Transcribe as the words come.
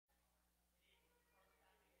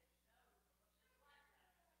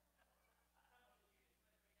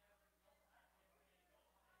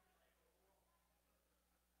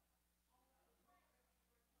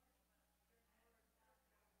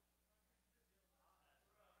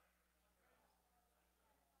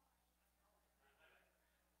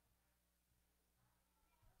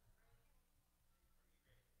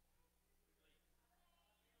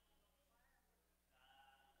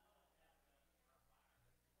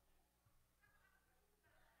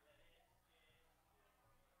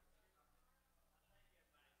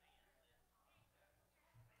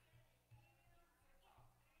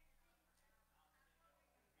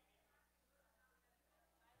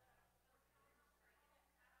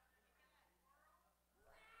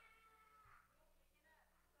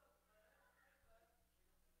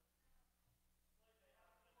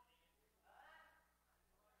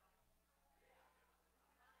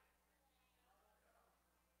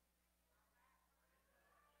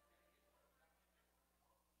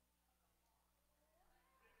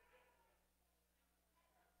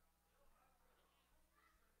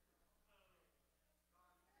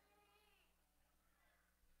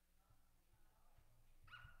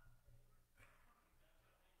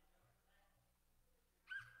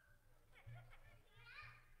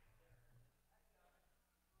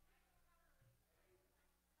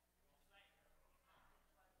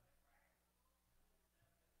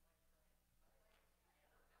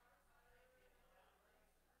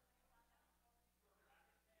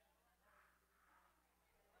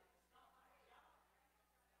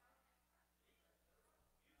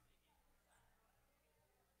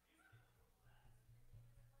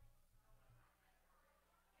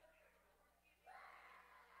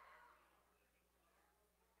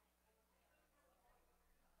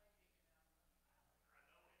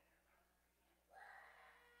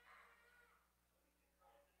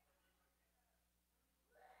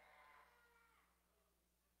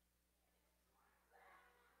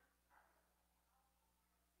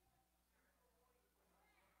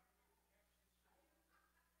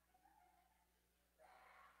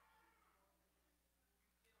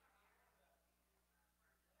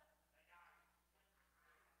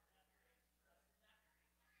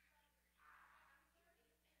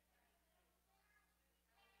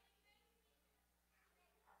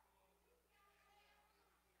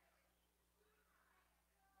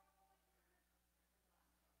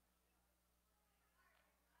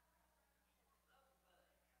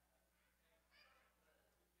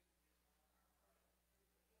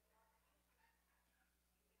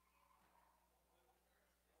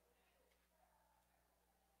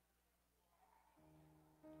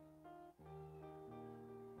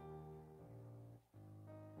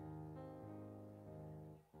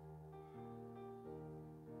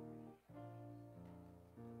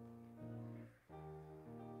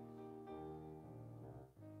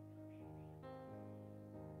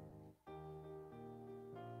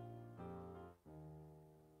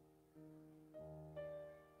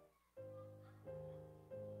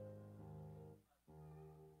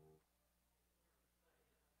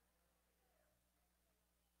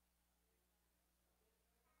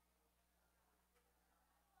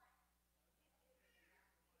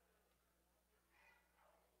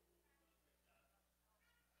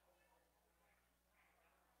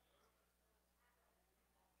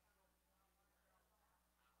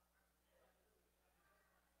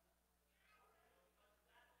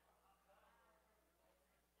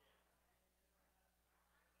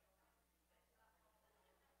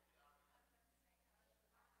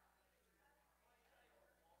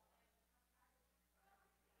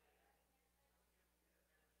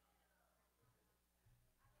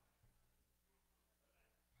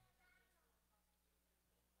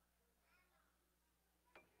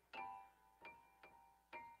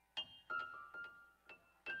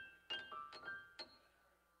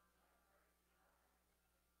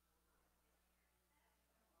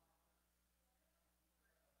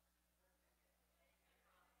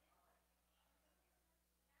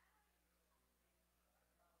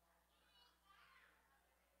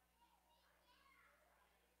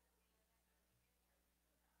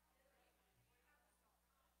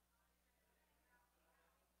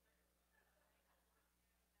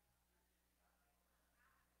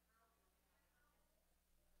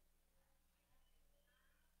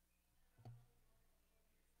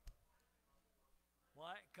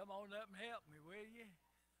come on up and help me, will you?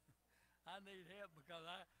 I need help because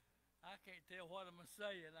I can't tell what I'm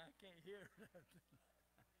saying. I can't hear nothing.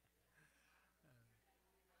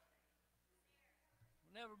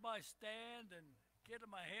 When everybody stand and get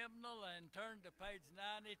them a hymnal and turn to page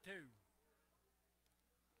 92.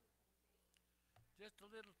 Just a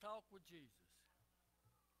little talk with Jesus.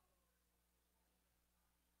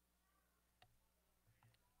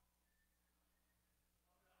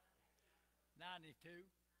 '92.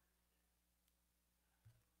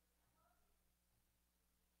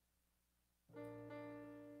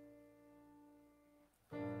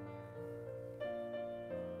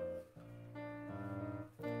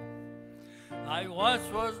 I once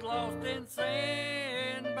was lost in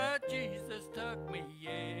sin, but Jesus took me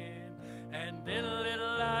in, and then a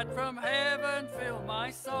little light from heaven filled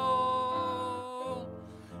my soul.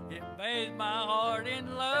 It bathed my heart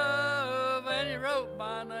in love, and He wrote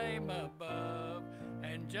my name above,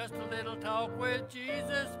 and just a little talk with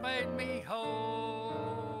Jesus made me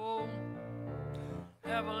whole.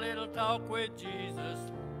 Have a little talk with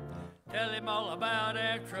Jesus, tell Him all about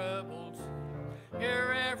our troubles,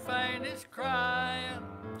 hear our faintest cry,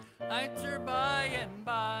 answer by and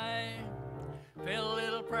by. Feel a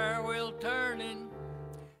little prayer wheel turning,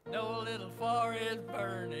 know a little fire is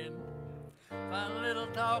burning. Find a little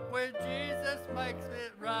talk with Jesus makes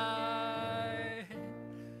it right.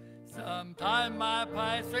 Sometime my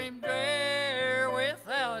path seemed drear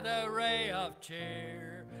without a ray of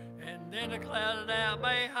cheer, and then a clouded out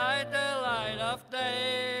may hide the light of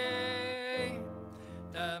day.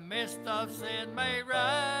 The mist of sin may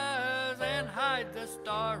rise and hide the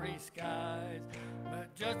starry skies,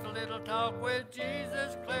 but just a little talk with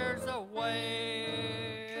Jesus clears the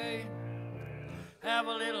way. Have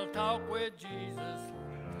a little talk with Jesus,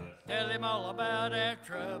 tell Him all about our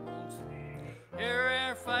troubles, hear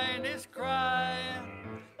our faintest cry,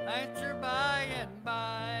 answer by and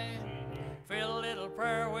by. Feel a little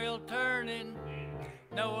prayer wheel turning,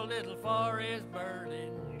 know a little fire is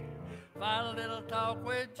burning. Find a little talk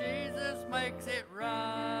with Jesus makes it right.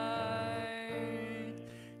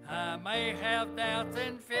 I may have doubts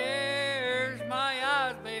and fears, my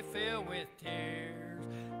eyes may fill with tears,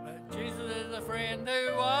 but Jesus is a friend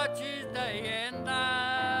who watches day and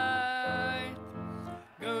night.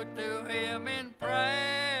 Go to Him in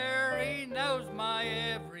prayer, He knows my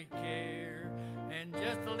every care, and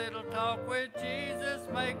just a little talk with Jesus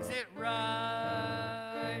makes it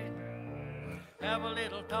right. Have a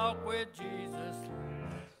little talk with Jesus,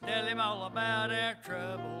 tell Him all about our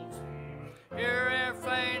troubles, hear our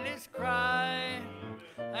faintest cry,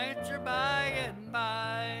 answer by and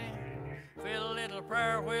by. Feel a little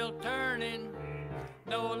prayer wheel turning,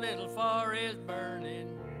 know a little fire is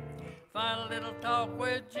burning. Find a little talk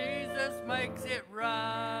with Jesus makes it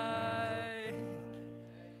right.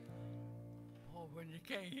 Oh, when you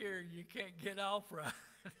can't hear, you can't get off right.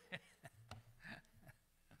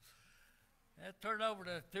 Let's turn over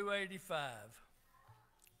to 285.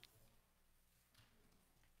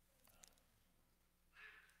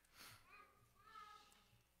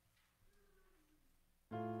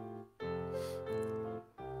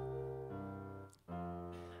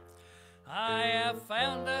 I have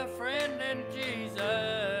found a friend in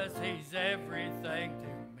Jesus, He's everything to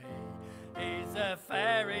me. He's the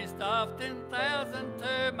fairest of 10,000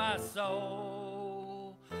 to my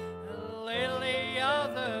soul. Lily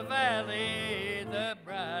of the valley, the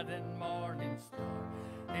bright and morning star.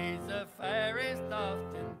 He's the fairest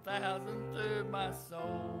of 10,000 to my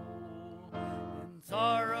soul. In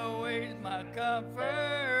sorrow He's my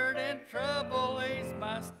comfort, in trouble He's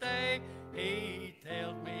my stay. He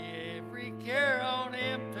tells me every care on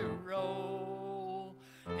Him to roll.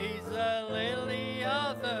 He's the lily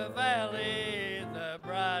of the valley, the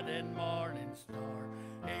bright and morning star.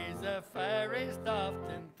 He's the fairest of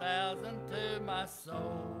 10,000 to my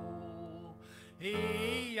soul.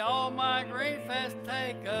 He all my grief has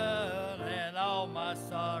taken and all my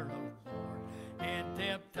sorrows borne. In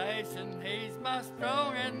temptation He's my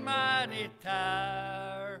strong and mighty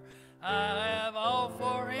tower. I have all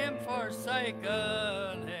for Him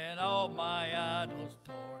forsaken and all my idols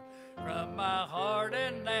torn from my heart,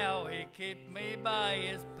 and now He keeps me by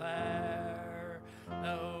His power.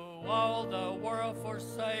 Though all the world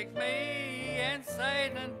forsake me and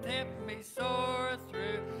Satan tempt me sore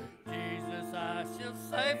through, Jesus I shall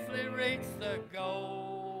safely reach the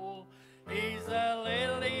goal. He's the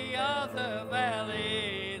lily of the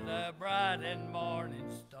valley, the bright and morning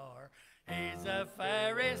star. He's the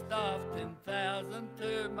fairest of 10,000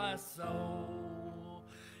 to my soul.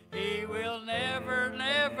 He will never,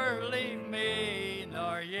 never leave me,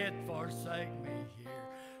 nor yet forsake me here.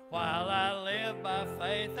 while I live by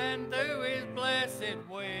faith and do his blessed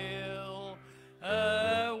will.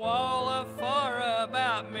 A wall of fire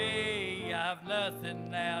about me, I've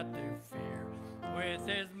nothing now to fear. With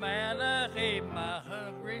his manna he my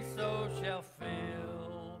hungry soul shall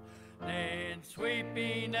fill. Then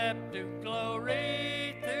sweeping up to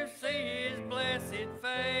glory to see his blessed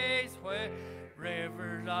face, where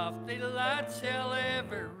rivers of delight shall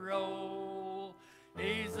ever roll.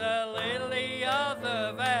 He's a lily of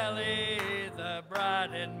the valley, the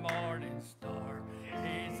bright and morning star.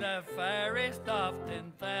 He's the fairest of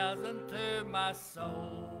 10,000 to my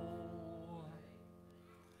soul.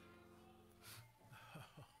 I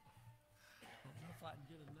don't know if I can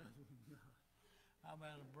get another one. I'm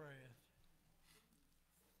out of breath.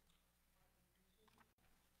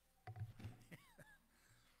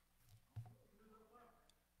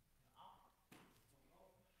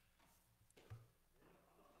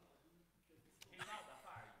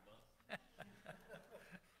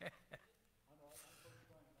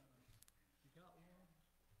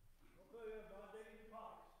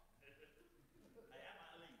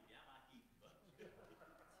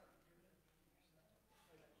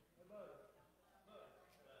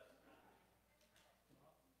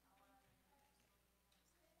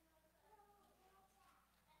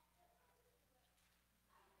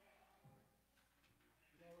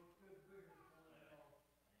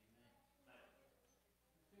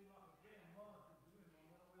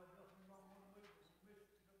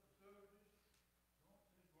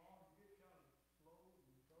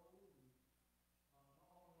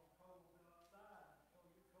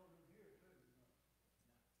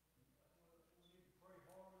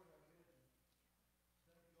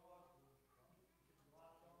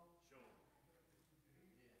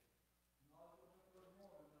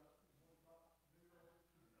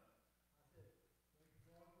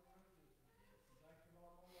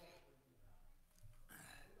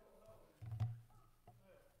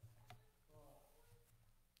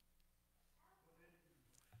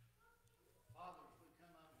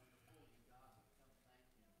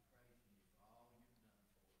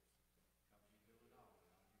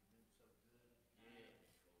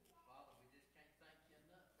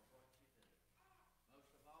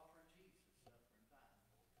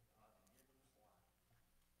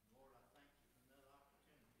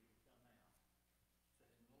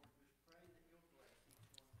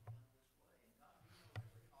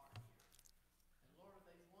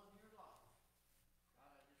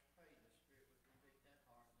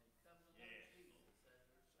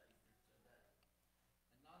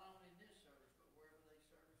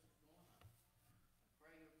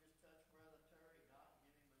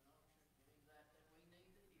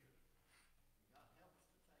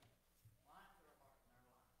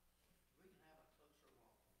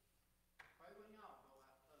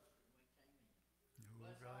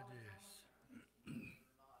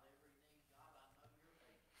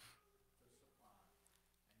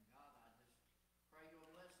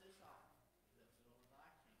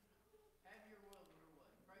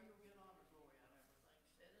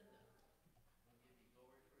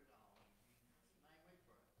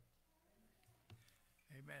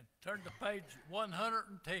 Amen. Turn to page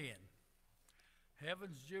 110,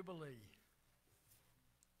 Heaven's Jubilee.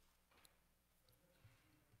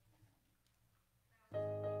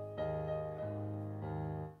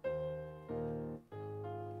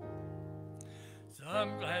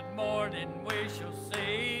 Some glad morning we shall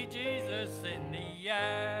see Jesus in the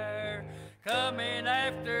air, coming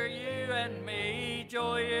after you and me,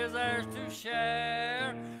 joy is ours to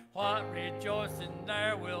share. What rejoicing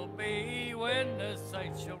there will be when the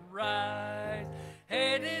saints shall rise,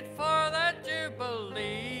 headed for that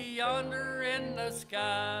jubilee yonder in the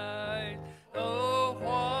skies. Oh,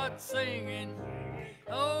 what singing,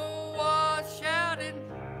 oh, what shouting,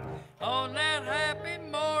 on that happy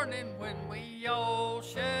morning when we all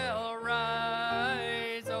shall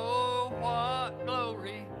rise. Oh, what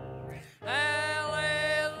glory,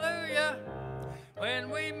 hallelujah, when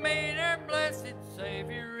we meet our blessed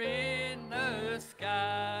Savior in the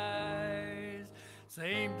skies.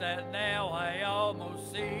 Seems that now I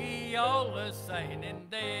almost see all the saints and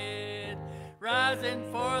dead,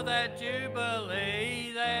 rising for that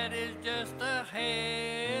jubilee that is just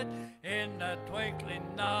ahead. In the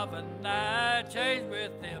twinkling of an eye, changed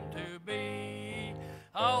with them to be,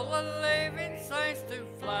 all the living saints to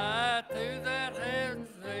fly to that heaven's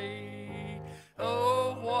sea.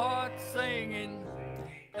 Oh, what singing,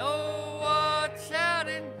 oh, what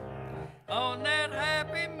shouting, on that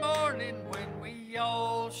happy morning when we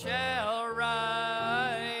all shall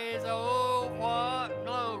rise. Oh, what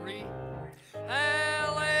glory,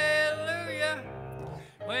 hallelujah,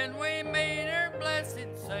 when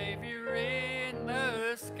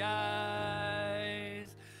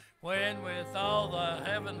when with all the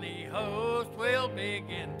heavenly host we'll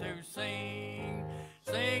begin to sing,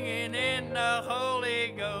 singing in the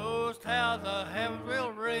Holy Ghost, how the heavens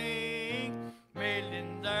will ring.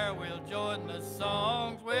 Millions there will join the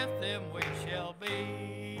songs, with them we shall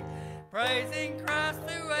be, praising Christ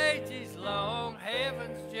through ages long,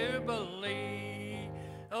 heaven's jubilee.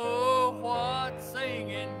 Oh, what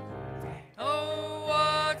singing, oh,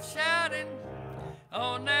 what shouting,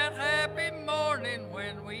 on that happy morning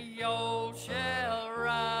when we all shall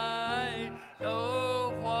rise.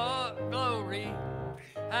 Oh, what glory,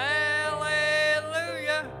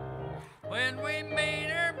 hallelujah, when we meet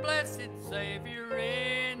our blessed Savior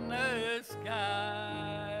in the skies.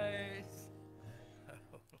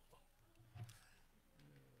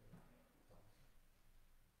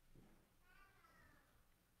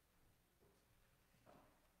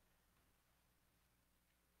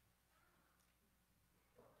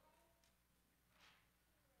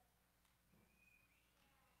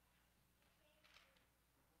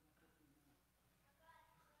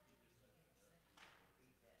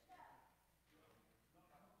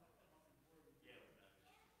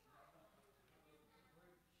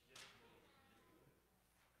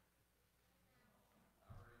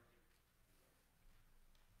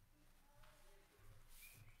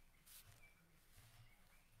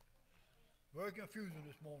 Very confusing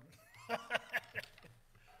this morning.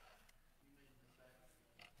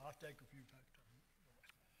 I'll stay confused next time.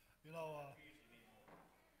 You know,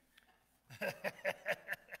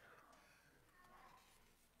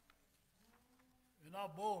 in our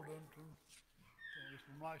bulletin, it's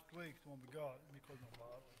from last week, the one we got. Let me close my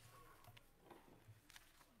Bible.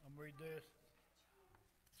 I'm read this.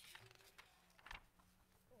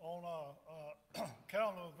 On our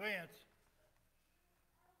calendar events,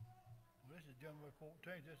 well, this is January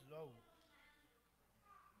 14th, this is old.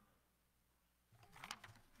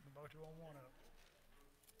 About the wrong one up.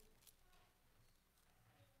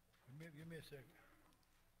 Give me a second.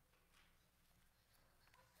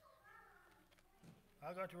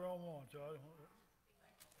 I got the wrong one, so I don't.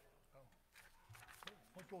 Oh.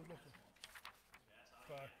 What's yours looking?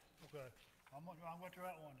 Okay, okay. I'm got the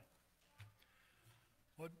right one.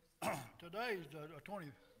 But today is the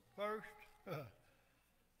 21st.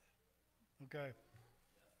 Okay.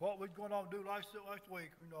 What we're going to do last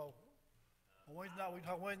week, you know, on Wednesday night, we can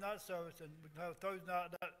have Wednesday night service, and we can have Thursday night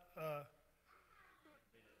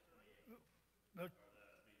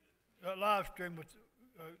that live stream with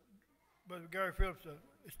Gary Phillips.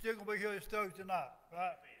 It's still going to be here this Thursday night,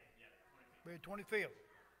 right? Be the 25th.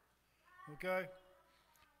 Okay?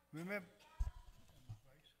 Remember,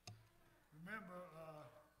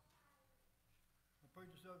 the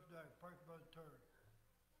preacher service today, pray for Brother Terry.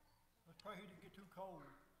 Let's pray he didn't get too cold.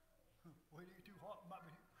 Or he didn't get too hot.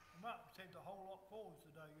 We might save a whole lot for us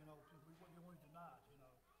today, you know, since we wouldn't do Wednesday nights, you know.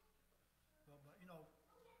 But you know,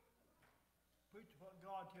 preach what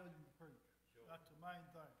God tells you to preach. Sure. That's the main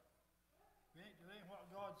thing. If it ain't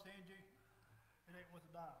what God sends you, it ain't worth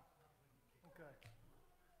a dime. Okay.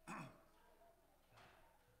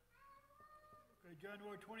 Okay,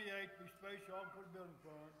 January 28th, be special offering for the building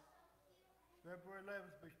fund. February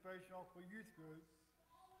 11th, be special offering for youth group.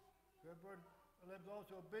 February 11th,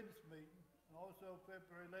 also a business meeting. And also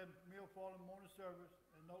February 11th, meal following morning service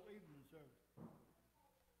and no evening service.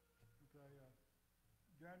 Okay,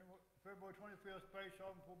 February 25th, space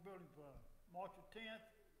shopping for building fund. March the 10th,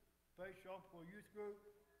 space shopping for youth group.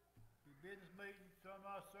 The business meeting,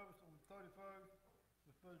 sunrise service on the 31st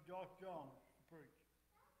with Brother Josh Jones to preach.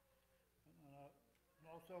 And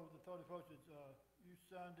also the 31st is Youth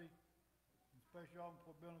Sunday and space shopping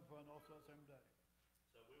for building fund also that same day.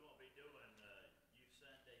 So we won't be doing Youth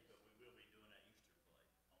Sunday, but we will be doing that Easter play on the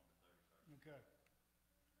 31st. Okay.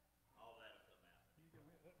 All that'll come out.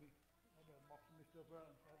 I better box some of this stuff out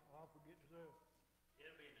and I'll forget to say it.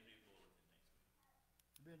 It'll be in the new bulletin next week.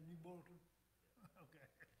 It'll be in the new bulletin? Yeah. Okay.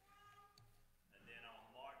 And then on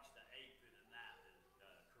March the 8th through the 9th,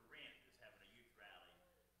 Corinth is having a youth rally that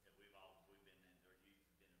we've been in, their youth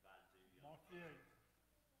have been invited to. March the 8th.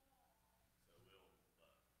 So we'll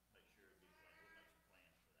make sure we'll make some plans for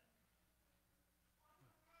that.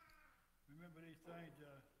 Remember these things,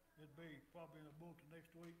 it'll be probably in the bulletin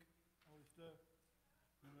next week, all this stuff.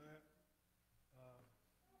 Remember that?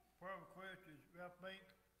 Prayer request is Ralph Mink,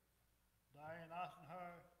 Diane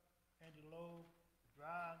Eisenhower, Andy Lowe,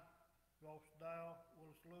 Ryan, Ross Dow,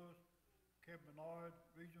 Willis Lewis, Kevin Bernard,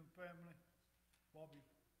 Regional Family, Bobby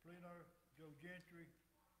Fleener, Joe Gentry,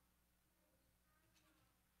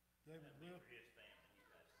 David Bill. For his family, he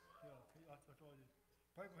passed away. Yeah, that's all it is.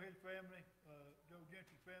 Pray for his family, Joe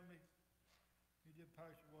Gentry's family. He did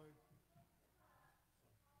pass away.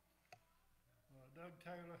 Doug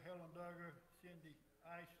Taylor, Helen Duggar, Cindy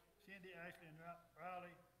Ashley and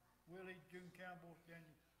Riley, Willie, June Campbell,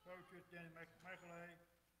 Daniel Purchase, Danny McAlay,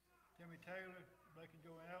 Timmy Taylor, Blake and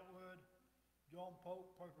Joanne Elwood, John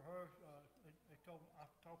Pope, pray for her. I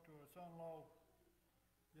talked to her son-in-law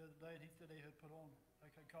the other day, and he said they had they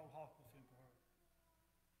had called hospice in for her.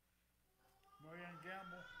 Marianne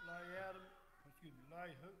Gamble,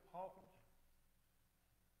 Larry Hawkins,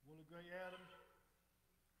 Willie Gray Adams,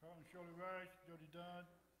 Carlton Shirley Rice, Jody Dunn,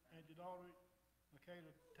 Angie Daughtry, Michaela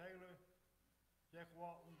Taylor, Jack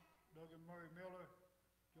Walton, Doug and Murray Miller,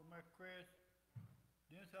 Joe McCrest.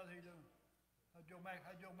 Dennis, how's he doing? How's Joe Mack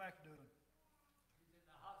doing? He's in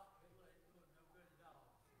the hospital. He's doing no good at all.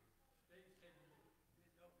 Steve said he didn't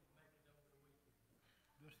know if he'd make it over the weekend.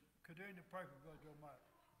 Just continue to pray for Brother Joe Mack.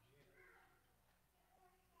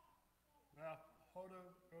 Ralph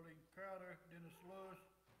Hoder, Early Crowder, Dennis Lewis,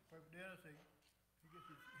 pray for Dennis. He gets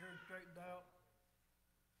his hearing straightened out.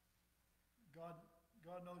 God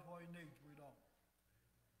knows what he needs, we don't.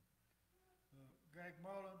 Greg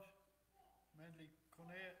Mullins, Mandy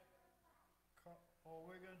Cornett, Paul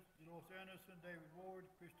Wiggins, Dolores Anderson, David Ward,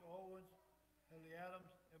 Crystal Owens, Haley Adams,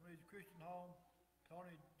 Ebenezer Christian Home,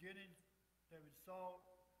 Tony Jennings, David Salt,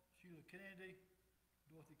 Sheila Kennedy,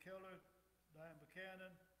 Dorothy Keller, Diane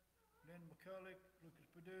Buchanan, Lynn McCulloch, Lucas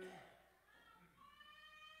Perdue,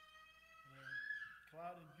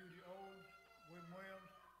 Clyde and Judy Owens, William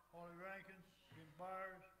Williams, Holly Rankins, Jim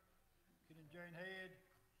Byers, Ken and Jane Head,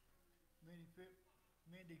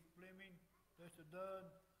 Mindy Fleming, Lester Dunn,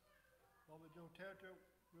 Bobby Joe Tetra,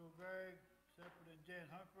 Will Gregg, Separate and Jan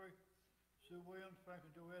Humphrey, Sue Williams, Frank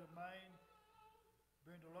and Joetta Main,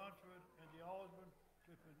 Brenda Lunsford, Andy Osborne,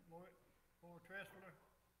 Cliff and Laura Tressler,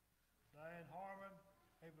 Diane Harmon,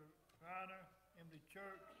 Ava Reiner, Emily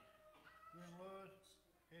Church, Glenn Lewis,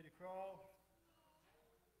 Eddie Cross,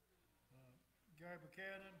 Gary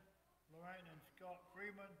Buchanan, Lorraine and Scott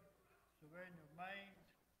Freeman, Sylvania Main,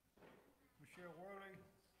 Michelle Worley,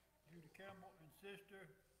 Judy Campbell and sister,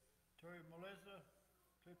 Terry Melissa,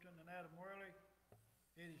 Clifton and Adam Worley,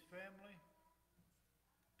 Eddie's family,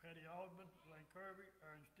 Patty Osmond, Lane Kirby,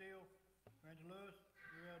 Aaron Steele, Randy Lewis,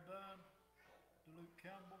 Darrell Dunn, DeLuke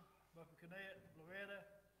Campbell, Buffy Cannett, Loretta,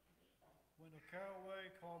 Wendell Carraway,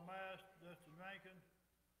 Carl Mast, Dustin Rankin,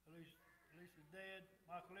 Lisa Dead,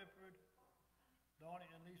 Michael Lippard, Donnie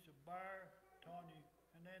and Lisa Byer, Tanya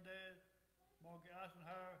Hernandez, Margaret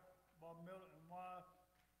Eisenhower, Bob Miller and wife,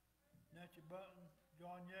 Nancy Button,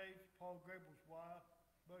 John Yates, Paul Grable's wife,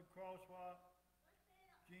 Bud Cross wife,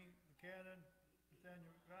 Gene Buchanan,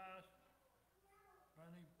 Nathaniel Rice,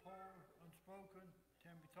 Ronnie Pohl, Unspoken,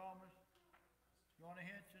 Tammy Thomas, Ronnie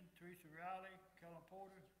Henson, Teresa Riley, Callum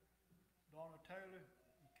Porter, Donna Taylor,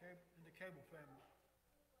 and the Cable family.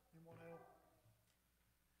 Anyone else?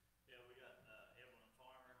 Yeah, we got Evelyn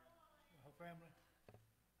Farmer. Her family?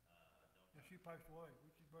 Yeah, she passed away.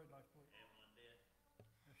 She's buried last week. Evelyn did.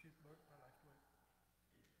 Yeah, she's buried last week.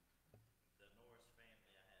 The Norris family,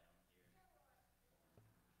 I had on here.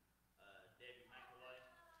 Debbie McAlay.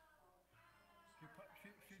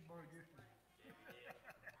 She's buried yesterday. Debbie did.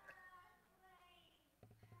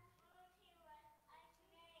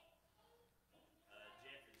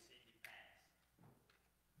 Jeff and Cindy Pass. Jeff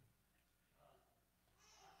and Cindy? Yeah.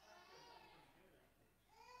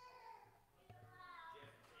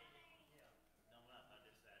 No, I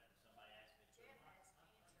just asked, somebody asked me. Jeff has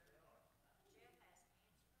cancer. Jeff has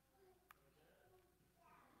cancer.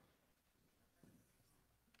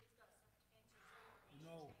 He's got some cancer. You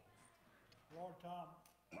know, a lot of time,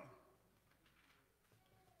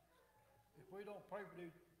 if we don't pray for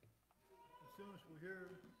these, as soon as we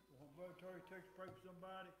hear, when Brother Terry takes pray for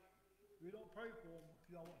somebody, we don't pray for them,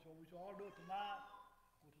 you know, so we say, I'll do it tonight,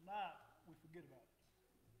 well, tonight, we forget about it.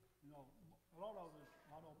 You know, a lot of us,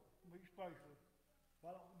 I know, me especially, if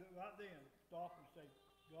I don't do it right then, stop and say,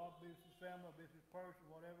 God be with his family, be with his person,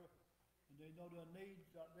 whatever, and they know their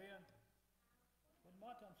needs right then. But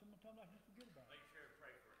my time, sometimes I just forget about it. Make sure to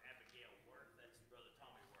pray for Abigail Worth, that's Brother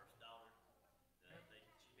Tommy Worth's daughter.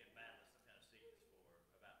 She's been battling some kind of sickness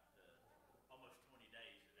for about almost 20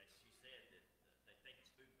 days, and she said that they think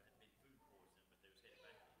it's had been food poisoning, but they was headed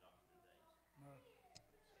back to the doctor today. No.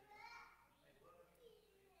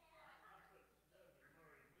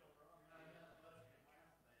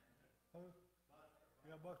 Who?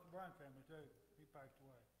 Yeah, Buster Brown family too. He passed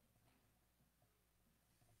away.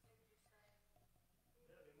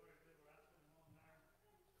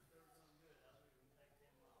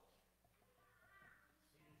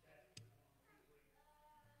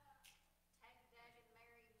 Take Doug and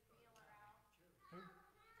Mary Miller out. Who?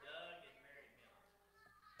 Doug and Mary Mills.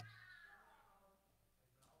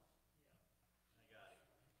 They got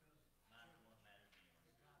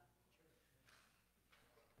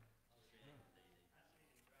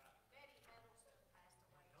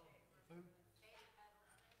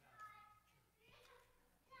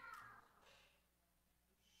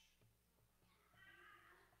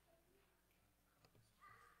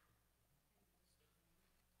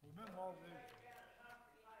Remember all these.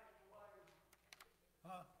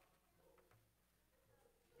 Huh?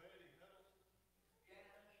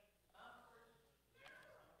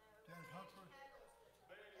 Janice Humphrey?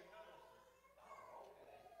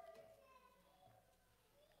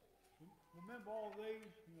 Remember all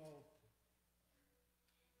these, you know,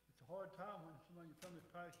 it's a hard time when somebody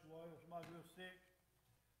passed away or somebody's real sick.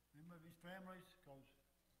 Remember these families, because,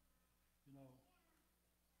 you know,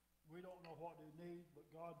 we don't know what they need, but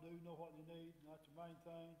God do know what they need, and that's the main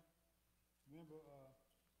thing. Remember,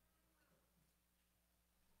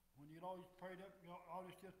 when you get all these prayed up, you know, all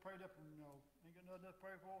this just prayed up, and you know, ain't got nothing else to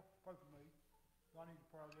pray for me. I need to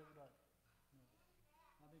pray every day. You know,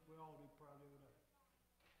 I think we all need prayer every day.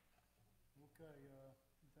 Okay,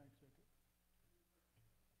 thanks, second.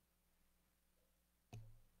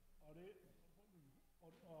 Are they,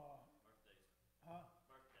 Birthdays. huh?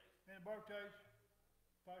 Birthdays. Any birthdays?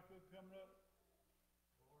 Pastor coming up?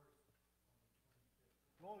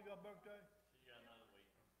 Lord, you got a birthday? You got another week.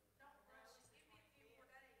 Don't rush, just give me a few more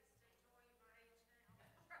days to enjoy my age now.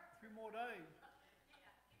 A few more days. Yeah,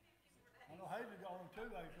 give me a few more days. I know Haley got on 2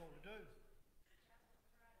 days short to do.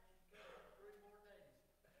 Yeah, I got to have 2 more days.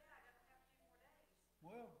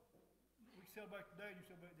 Well, we can celebrate today and you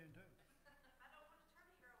celebrate then too. I don't want to turn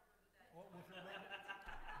a year older today. We'll celebrate it.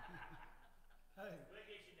 Hey, We'll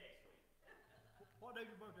get you next week. what day's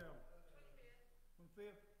your birthday on?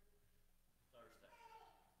 25th. 25th? Thursday.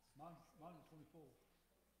 Mine's the 24th. Okay.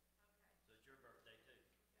 So it's your birthday too.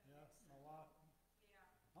 Yeah, my wife. Yeah.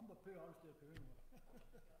 I'm up here, I'll stay up here anyway.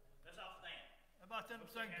 Let's all stand. Everybody stand up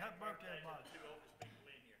and sing happy birthday, to everybody. the two oldest people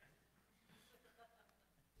in here.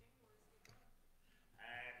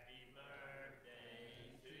 Happy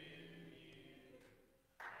birthday to you.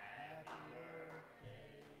 Happy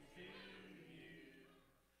birthday to you.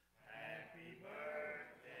 Happy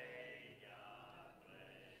birthday, God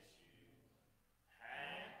bless you.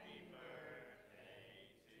 Happy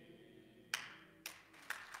birthday to you.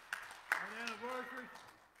 Any anniversaries?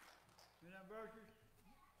 Any anniversaries?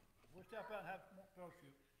 We'll step out and have more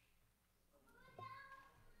fellowship.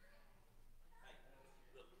 Hey,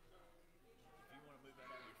 look, if you want to move that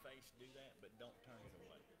out of your face, do that, but don't turn it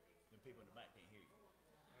away. The people in the back can't hear you.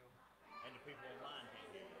 And the people online can't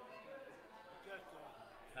hear you. Just,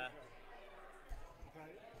 Huh? okay,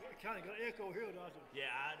 it kind of got echo here, doesn't it? Yeah,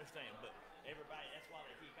 I understand, but everybody, that's why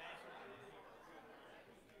they keep asking.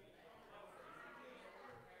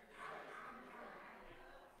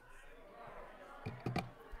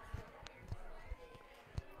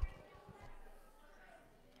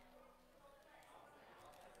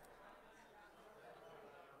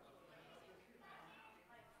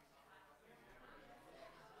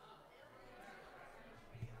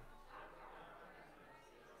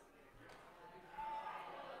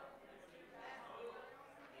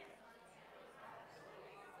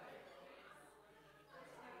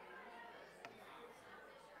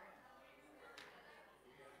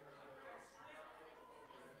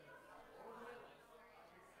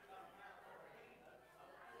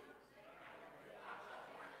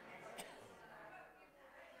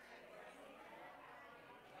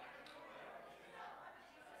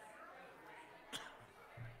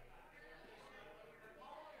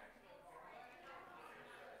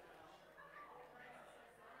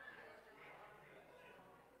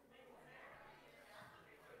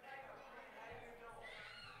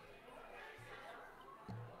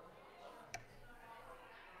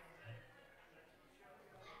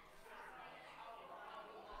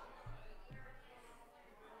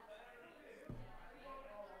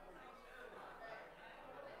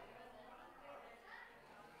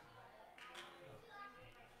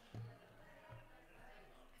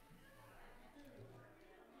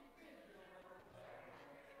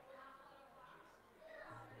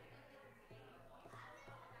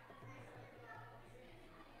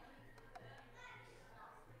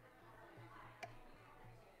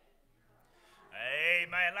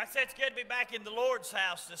 Amen. Like I said, it's good to be back in the Lord's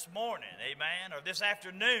house this morning. Amen. Or this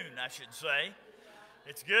afternoon, I should say.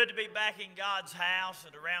 It's good to be back in God's house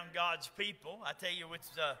and around God's people. I tell you, with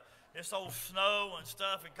this old snow and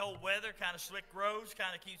stuff and cold weather, kind of slick roads,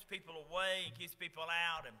 kind of keeps people away and keeps people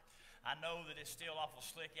out. And I know that it's still awful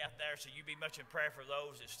slick out there, so you be much in prayer for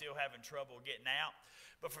those that still having trouble getting out.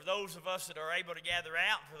 But for those of us that are able to gather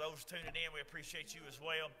out, and for those tuning in, we appreciate you as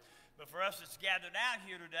well. But for us that's gathered out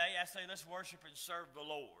here today, I say let's worship and serve the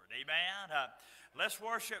Lord. Amen. Let's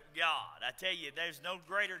worship God. I tell you, there's no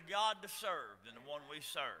greater God to serve than the one we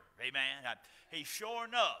serve. Amen. He sure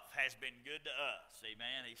enough has been good to us.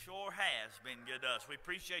 Amen. He sure has been good to us. We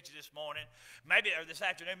appreciate you this morning. Maybe, or this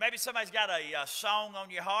afternoon. Maybe somebody's got a song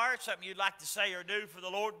on your heart, something you'd like to say or do for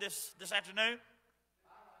the Lord this afternoon.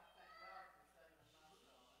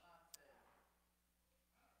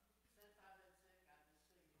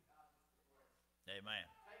 Amen.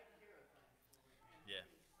 Yeah.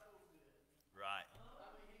 Right.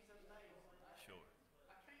 Sure.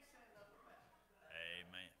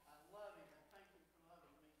 Amen.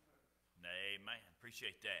 Amen.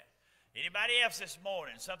 Appreciate that. Anybody else this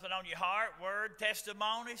morning? Something on your heart? Word,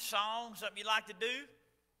 testimony, song, something you'd like to do?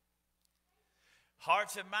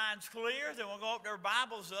 Hearts and minds clear? Then we'll go up to our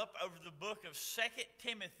Bibles up over the book of 2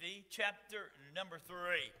 Timothy chapter number 3.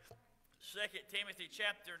 2 Timothy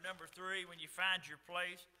chapter number 3, when you find your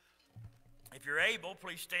place. If you're able,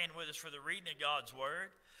 please stand with us for the reading of God's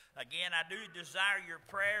Word. Again, I do desire your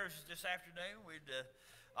prayers this afternoon. We'd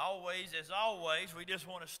always, as always, we just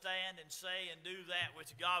want to stand and say and do that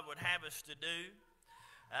which God would have us to do.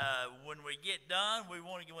 When we get done, when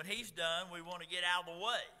He's done, we want to get out of the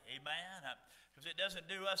way. Amen. Because it doesn't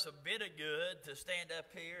do us a bit of good to stand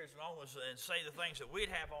up here as long as and say the things that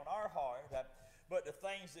we'd have on our heart. But the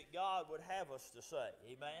things that God would have us to say.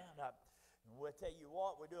 Amen. We'll tell you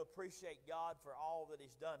what, we do appreciate God for all that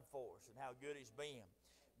He's done for us and how good He's been.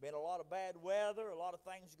 Been a lot of bad weather, a lot of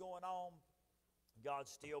things going on.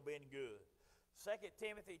 God's still been good. 2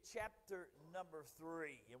 Timothy chapter number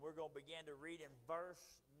 3, and we're going to begin to read in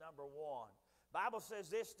verse number 1. Bible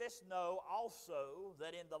says this know also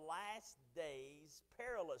that in the last days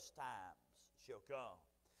perilous times shall come.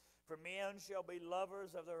 For men shall be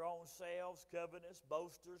lovers of their own selves, covetous,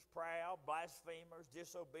 boasters, proud, blasphemers,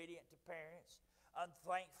 disobedient to parents,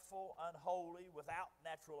 unthankful, unholy, without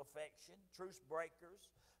natural affection, truce breakers,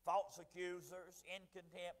 false accusers,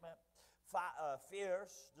 incontentment,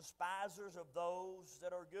 fierce, despisers of those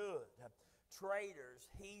that are good, traitors,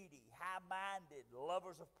 heady, high-minded,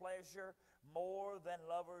 lovers of pleasure more than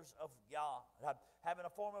lovers of God, having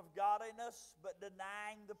a form of godliness, but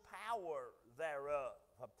denying the power thereof.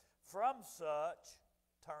 From such,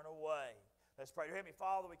 turn away. Let's pray. Dear Heavenly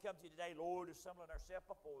Father, we come to you today, Lord, assembling ourselves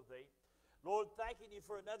before Thee. Lord, thanking you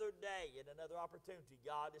for another day and another opportunity,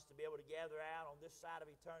 God, just to be able to gather out on this side of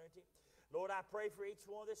eternity. Lord, I pray for each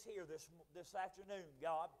one that's here this afternoon,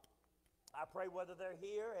 God. I pray whether they're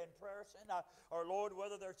here in person or, Lord,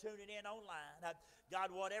 whether they're tuning in online.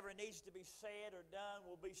 God, whatever needs to be said or done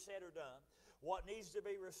will be said or done. What needs to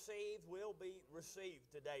be received will be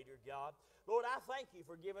received today, dear God. Lord, I thank you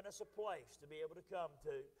for giving us a place to be able to come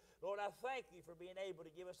to. Lord, I thank you for being able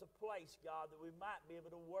to give us a place, God, that we might be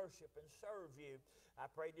able to worship and serve you. I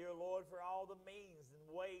pray, dear Lord, for all the means and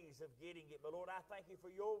ways of getting it. But, Lord, I thank you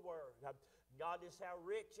for your word. God, just how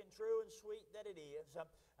rich and true and sweet that it is.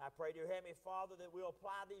 I pray, dear Heavenly Father, that we'll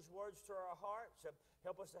apply these words to our hearts.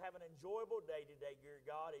 Help us to have an enjoyable day today, dear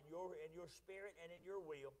God, in your spirit and in your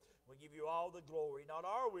will. We give you all the glory. Not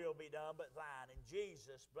our will be done, but thine. In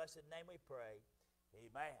Jesus' blessed name we pray.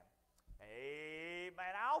 Amen.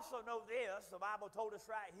 Amen. I also know this. The Bible told us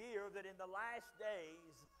right here that in the last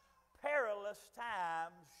days, perilous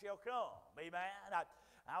times shall come. Amen.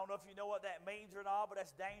 I don't know if you know what that means or not, but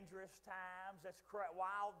that's dangerous times. That's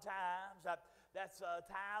wild times. That's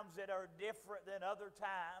times that are different than other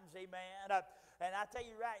times. Amen. And I tell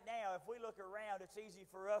you right now, if we look around, it's easy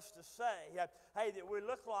for us to say, hey, that we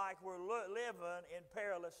look like we're living in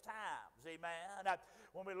perilous times. Amen.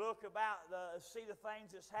 When we look about see the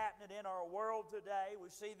things that's happening in our world today, we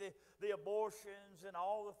see the abortions and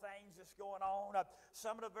all the things that's going on.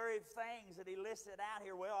 Some of the very things that he listed out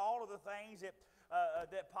here, well, all of the things that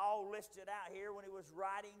Paul listed out here when he was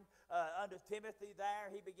writing unto Timothy there,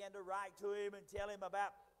 he began to write to him and tell him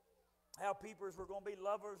about how people were going to be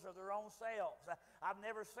lovers of their own selves. I've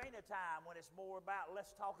never seen a time when it's more about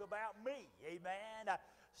let's talk about me. Amen.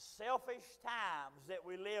 Selfish times that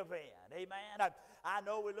we live in. Amen. I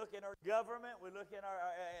know we look in our government, we look in our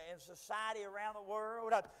in society around the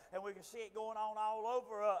world, and we can see it going on all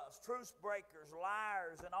over us. Truce breakers,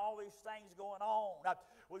 liars, and all these things going on.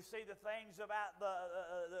 We see the things about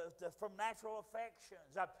from natural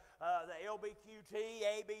affections, the LBQT,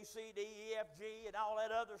 A, B, C, D, E, F, G, and all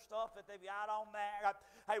that other stuff that they've got on there.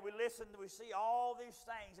 Hey, we see all these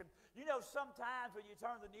things. And you know, sometimes when you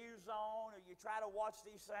turn the news on or you try to watch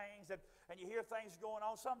these things and you hear things going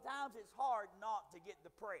on, sometimes it's hard not to get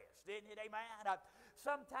depressed, isn't it? Amen.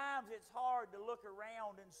 sometimes it's hard to look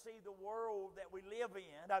around and see the world that we live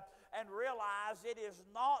in and realize it is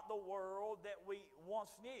not the world that we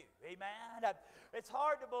once knew. Amen. It's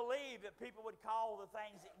hard to believe that people would call the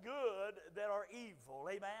things good that are evil.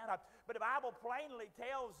 Amen. But the Bible plainly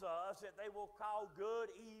tells us that they will call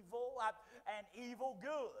good evil and evil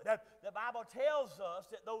good. The Bible tells us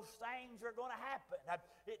that those things are going to happen.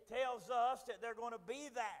 It tells us that they're going to be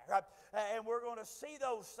there, and we're going to see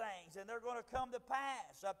those things, and they're going to come to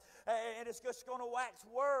pass, and it's just going to wax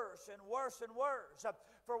worse and worse and worse.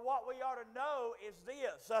 For what we ought to know is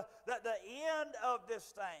this, that the end of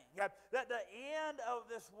this thing, that the end of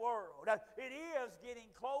this world, it is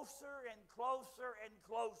getting closer and closer and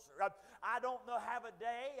closer. I don't have a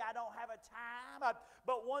day, I don't have a time,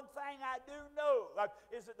 but one thing I do know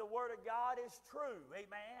is that the Word of God is true.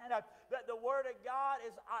 Amen. That the Word of God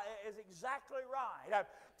is exactly right.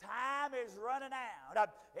 Time is running out.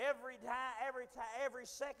 Every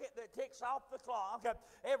second that ticks off the clock,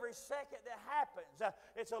 every second that happens,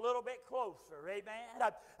 it's a little bit closer. Amen.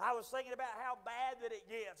 I was thinking about how bad that it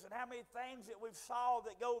gets and how many things that we've saw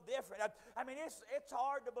that go different. I mean, it's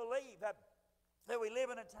hard to believe that we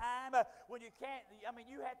live in a time when you can't,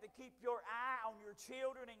 you have to keep your eye on your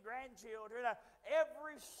children and grandchildren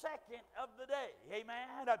every second of the day.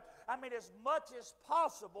 Amen. As much as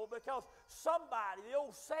possible, because somebody, the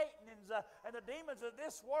old Satans and the demons of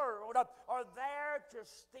this world are there to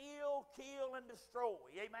steal, kill, and destroy.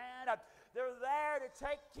 Amen. They're there to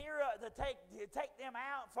take them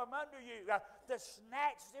out from under you, to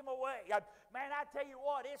snatch them away. Man, I tell you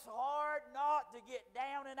what, it's hard not to get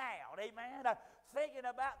down and out. Amen. Thinking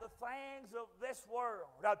about the things of this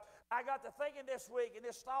world. I got to thinking this week, and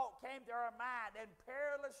this thought came to our mind: in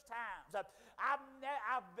perilous times. I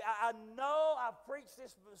know I've preached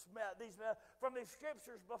these from these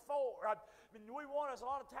scriptures before. We want us a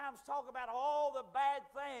lot of times talk about all the bad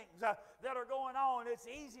things that are going on.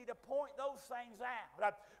 It's easy to point those things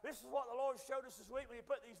out. This is what the Lord showed us this week when He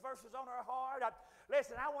put these verses on our heart.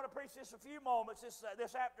 Listen, I want to preach this a few moments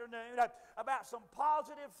this afternoon about some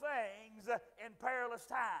positive things in perilous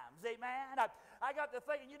times. Amen. I got to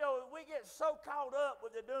thinking, we get so caught up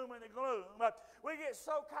with the doom and the gloom. We get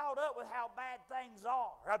so caught up with how bad things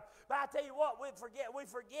are. But I tell you what, we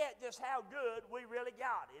forget just how good we really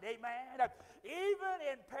got it. Amen. Even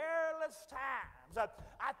in perilous times,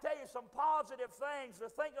 I tell you some positive things to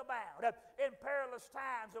think about in perilous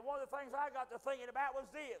times. And one of the things I got to thinking about was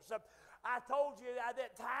this. I told you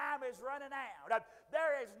that time is running out.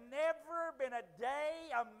 There has never been a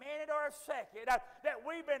day, a minute, or a second that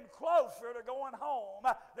we've been closer to going home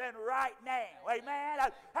than right now. Amen.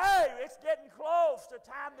 Hey, it's getting close to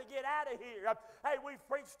time to get out of here. Hey, we've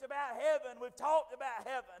preached about heaven. We've talked about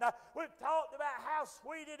heaven. We've talked about how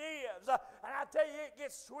sweet it is. And I tell you, it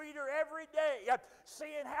gets sweeter every day.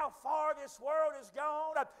 Seeing how far this world has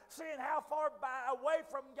gone, seeing how far away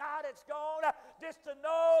from God it's gone, just to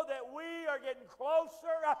know that we are getting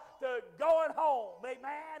closer to going home.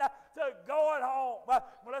 Amen. To going home.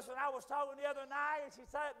 Listen, I was talking the other night, and she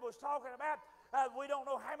was talking about we don't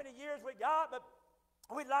know how many years we got, but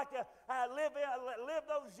we'd like to live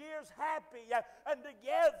those years happy and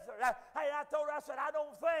together. Hey, I told her, I said, I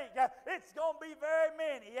don't think it's going to be very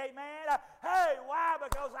many. Amen. Hey, why?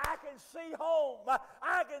 Because I can see home.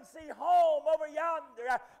 I can see home over yonder.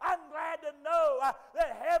 I'm glad to know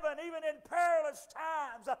that heaven, even in perilous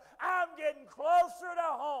times, I'm getting closer to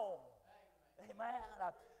home.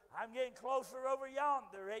 Amen. I'm getting closer over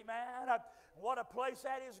yonder. Amen. What a place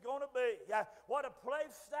that is going to be. What a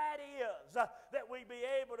place that is that we be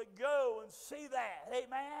able to go and see that.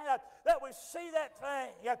 Amen. That we see that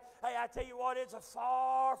thing. Hey, I tell you what, it's a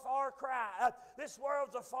far, far cry. This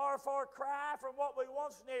world's a far, far cry from what we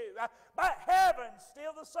once knew. But heaven's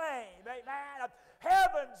still the same. Amen.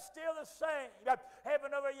 Heaven's still the same.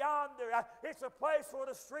 Heaven over yonder, it's a place where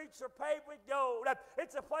the streets are paved with gold.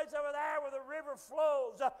 It's a place over there where the river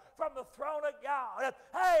flows from the throne of God.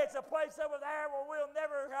 Hey, it's a place over there where we'll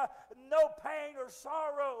never know pain or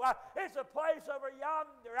sorrow. It's a place over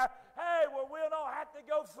yonder, hey, where we'll not have to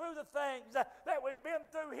go through the things that we've been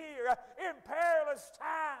through here in perilous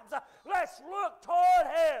times. Let's look toward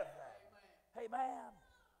heaven. Amen.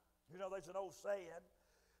 There's an old saying.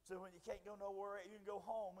 So when you can't go nowhere, you can go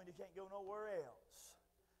home and you can't go nowhere else.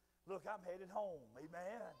 Look, I'm headed home.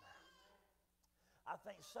 Amen. I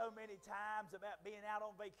think so many times about being out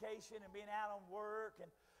on vacation and being out on work and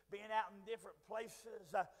being out in different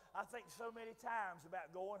places. I think so many times about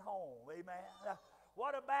going home. Amen.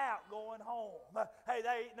 What about going home? Hey,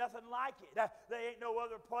 there ain't nothing like it. There ain't no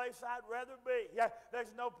other place I'd rather be. There's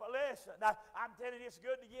no, listen, I'm telling you, it's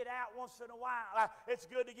good to get out once in a while. It's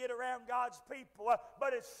good to get around God's people,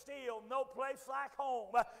 but it's still no place like home.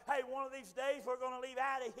 Hey, one of these days we're going to leave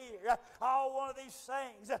out of here. One of these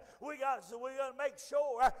things, we got to make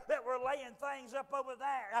sure that we're laying things up over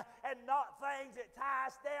there and not things that tie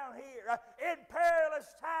us down here. In perilous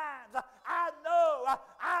times, I know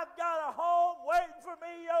I've got a home waiting for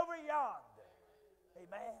me over yonder.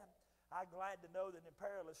 Amen. I'm glad to know that in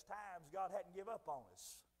perilous times God hadn't give up on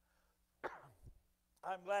us.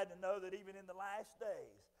 I'm glad to know that even in the last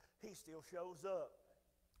days He still shows up.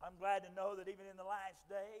 I'm glad to know that even in the last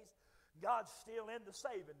days God's still in the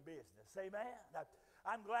saving business. Amen.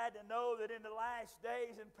 I'm glad to know that in the last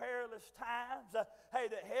days and perilous times, hey,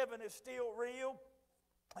 that heaven is still real.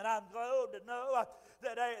 And I'm glad to know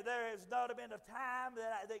that there has not been a time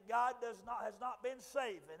that God has not been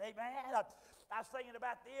saving. Amen. I was thinking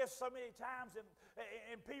about this so many times in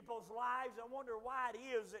people's lives. I wonder why it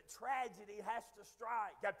is that tragedy has to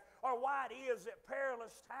strike, or why it is that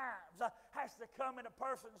perilous times has to come in a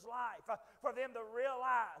person's life for them to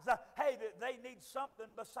realize, hey, that they need something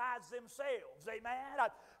besides themselves. Amen.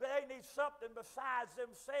 They need something besides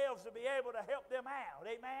themselves to be able to help them out.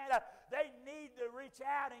 Amen. They need to reach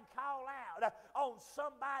out and call out on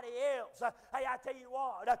somebody else. Hey, I tell you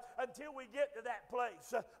what, until we get to that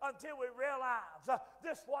place, until we realize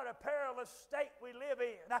this what a perilous state we live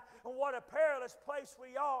in, and what a perilous place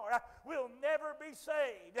we are, we'll never be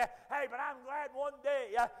saved. Hey, but I'm glad one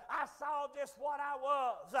day I saw just what I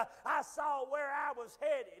was. I saw where I was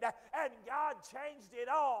headed, and God changed it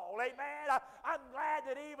all. Amen. I'm glad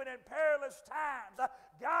that even in perilous times,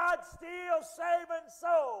 God's still saving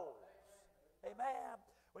souls. Amen.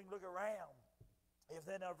 We can look around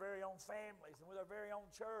within our very own families and with our very own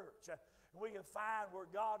church. We can find where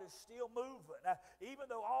God is still moving. Even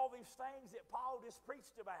though all these things that Paul just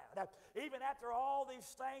preached about, even after all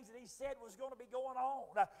these things that he said was going to be going on,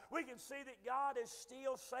 we can see that God is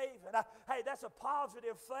still saving. Hey, that's a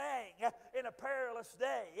positive thing in a perilous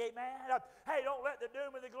day. Amen. Hey, don't let the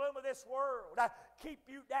doom and the gloom of this world keep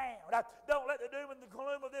you down. Don't let the doom and the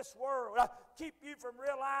gloom of this world keep you from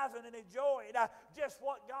realizing and enjoying just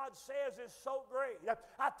what God says is so great.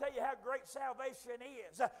 I tell you how great salvation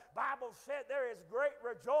is. Bible said there is great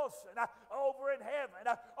rejoicing over in heaven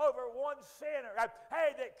over one sinner,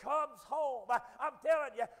 hey, that comes home. I'm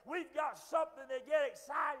telling you, we've got something to get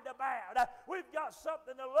excited about. We've got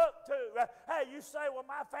something to look to. Hey, you say, well,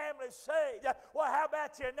 my family's saved. Well, how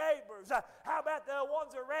about your neighbors? How about the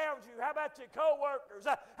ones around you? How about your co-workers?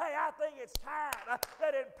 Hey, I think it's time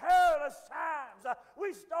that in perilous times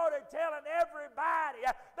we started telling everybody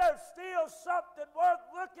there's still something worth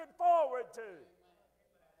looking forward to.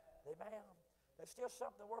 Amen. There's still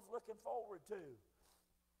something worth looking forward to.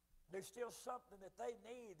 There's still something that they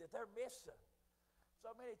need, that they're missing.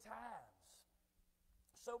 So many times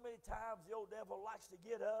the old devil likes to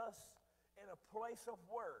get us in a place of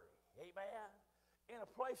worry. Amen. In a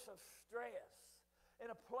place of stress.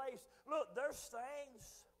 In a place, look, there's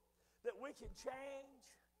things that we can change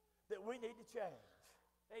that we need to change.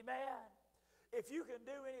 Amen. If you can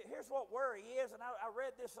do any, here's what worry is, and I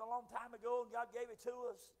read this a long time ago, and God gave it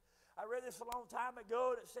to us. I read this a long time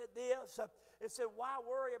ago, and it said this. It said, why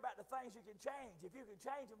worry about the things you can change? If you can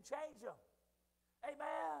change them, change them.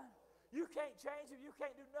 Amen. You can't change them. You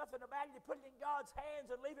can't do nothing about it. You put it in God's hands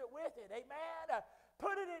and leave it with it. Amen.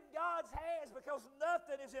 Put it in God's hands, because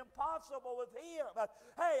nothing is impossible with Him.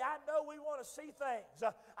 Hey, I know we want to see things.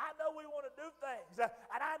 I know we want to do things.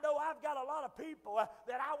 And I know I've got a lot of people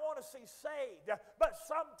that I want to see saved. But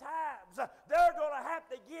sometimes they're going to have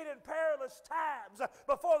to get in perilous times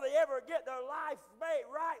before they ever get their life made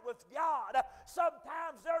right with God.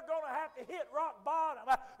 Sometimes they're going to have to hit rock bottom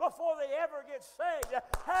before they ever get saved.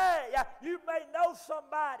 Hey, you may know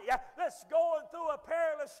somebody that's going through a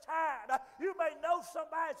perilous time. You may know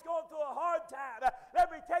somebody that's going through a hard time. Let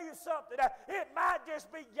me tell you something. It might just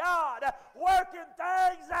be God working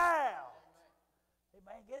things out.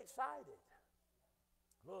 Amen. Get excited.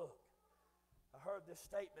 Look, I heard this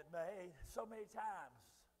statement made so many times.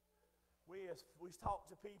 We talk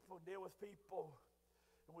to people, deal with people,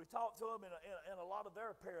 and we talk to them in a lot of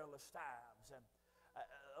their perilous times. And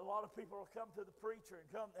a lot of people will come to the preacher and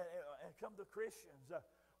come to Christians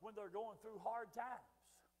when they're going through hard times,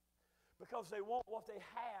 because they want what they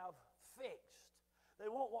have fixed. They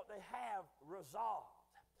want what they have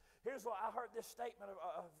resolved. Here's what I heard this statement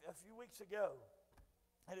a few weeks ago,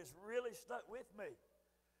 and it's really stuck with me.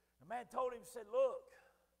 The man told him, said, look,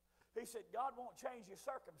 he said, God won't change your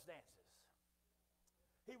circumstances.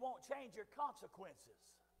 He won't change your consequences.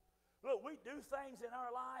 Look, we do things in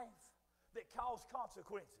our life that cause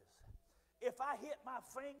consequences. If I hit my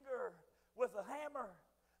finger with a hammer,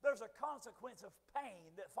 there's a consequence of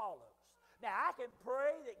pain that follows. Now, I can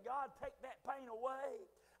pray that God take that pain away.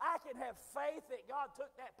 I can have faith that God took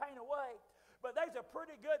that pain away. But there's a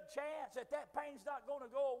pretty good chance that that pain's not going to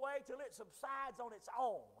go away till it subsides on its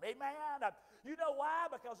own. Amen? You know why?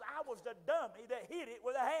 Because I was the dummy that hit it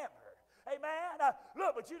with a hammer. Amen.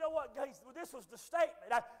 Look, but you know what? This was the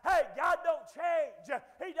statement. Hey, God don't change.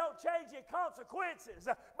 He don't change your consequences,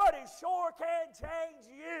 but He sure can change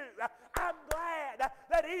you. I'm glad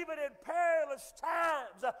that even in perilous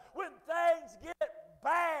times, when things get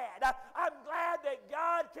bad, I'm glad that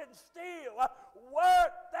God can still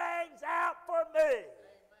work things out for me.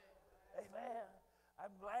 Amen.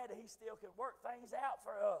 I'm glad that He still can work things out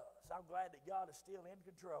for us. I'm glad that God is still in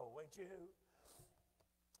control, ain't you?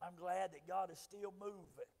 I'm glad that God is still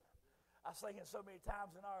moving. I was thinking so many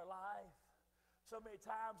times in our life,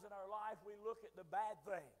 we look at the bad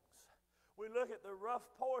things. We look at the rough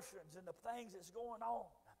portions and the things that's going on.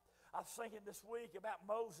 I was thinking this week about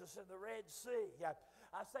Moses and the Red Sea.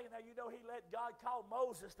 I was thinking, now, you know, God called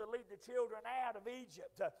Moses to lead the children out of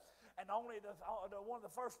Egypt. And only one of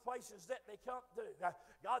the first places that they come to.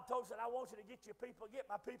 God told us that I want you to get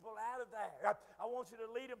my people out of there. I want you to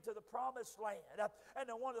lead them to the promised land. And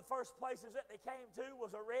then one of the first places that they came to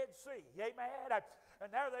was a Red Sea. Amen. And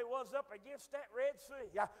there they was up against that Red Sea.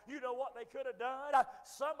 You know what they could have done?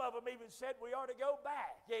 Some of them even said we ought to go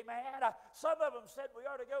back. Amen. Some of them said we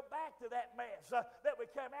ought to go back to that mess that we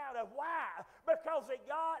came out of. Why? Because they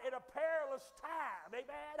got in a perilous time.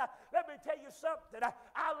 Amen. Let me tell you something.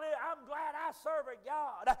 I'm glad I serve a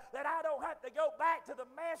God that I don't have to go back to the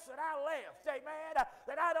mess that I left. Amen.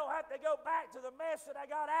 That I don't have to go back to the mess that I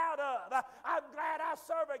got out of. I'm glad I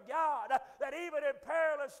serve a God that even in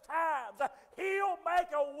perilous times, He'll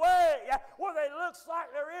make a way where it looks like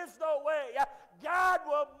there is no way. God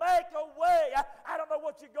will make a way. I don't know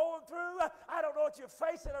what you're going through. I don't know what you're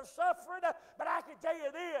facing or suffering, but I can tell you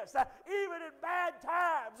this. Even in bad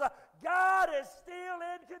times, God is still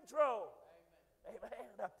in control.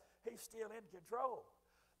 Amen. He's still in control.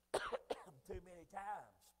 Too many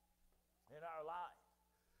times in our life,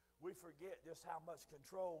 we forget just how much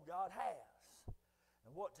control God has.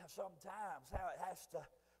 And sometimes how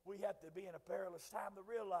we have to be in a perilous time to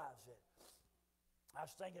realize it. I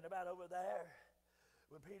was thinking about over there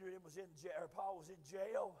when Paul was in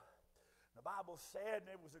jail. The Bible said, and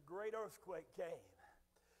it was a great earthquake came.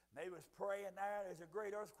 And they was praying there, there's a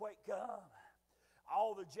great earthquake come.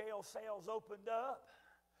 All the jail cells opened up.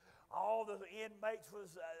 All the inmates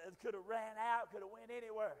could have ran out, could have went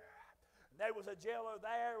anywhere. And there was a jailer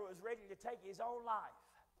there who was ready to take his own life.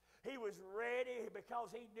 He was ready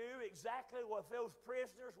because he knew exactly what those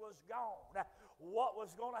prisoners was gone, what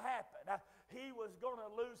was going to happen. He was going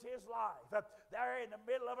to lose his life. There in the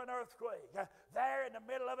middle of an earthquake, there in the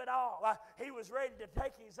middle of it all, he was ready to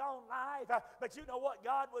take his own life. But you know what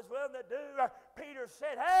God was willing to do? Peter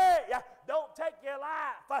said, hey, don't take your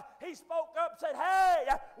life. He spoke up and said, hey,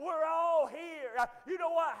 we're all here. You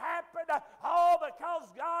know what happened? All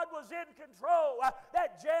because God was in control.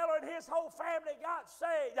 That jailer and his whole family got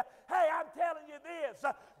saved. Hey, I'm telling you this,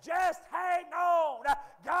 just hang on.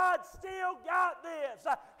 God still got this.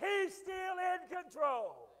 He's still in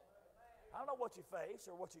control. I don't know what you face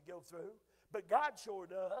or what you go through, but God sure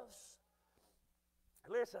does.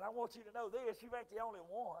 Listen, I want you to know this. You ain't the only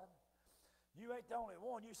one. You ain't the only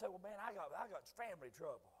one. You say, well, man, I got family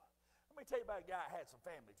trouble. Let me tell you about a guy that had some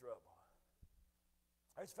family trouble.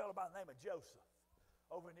 There's a fellow by the name of Joseph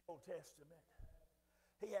over in the Old Testament.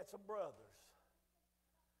 He had some brothers.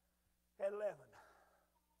 He had 11.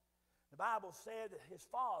 The Bible said that his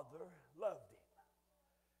father loved him.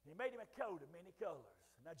 He made him a coat of many colors.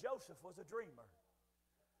 Now, Joseph was a dreamer.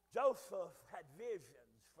 Joseph had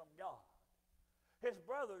visions from God. His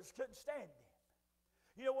brothers couldn't stand him.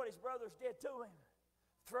 You know what his brothers did to him?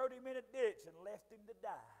 Throwed him in a ditch and left him to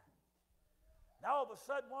die. Now, all of a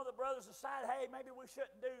sudden, one of the brothers decided, hey, maybe we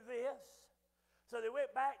shouldn't do this. So they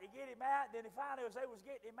went back to get him out. Then finally, as they was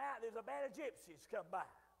getting him out, there's a band of gypsies come by.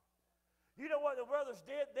 You know what the brothers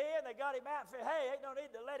did then? They got him out and said, hey, ain't no need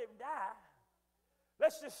to let him die.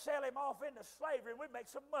 Let's just sell him off into slavery and we'll make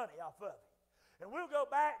some money off of him. And we'll go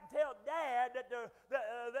back and tell Dad that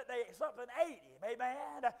something ate him,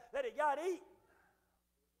 amen, that he got eaten.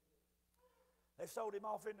 They sold him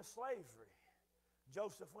off into slavery.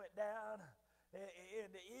 Joseph went down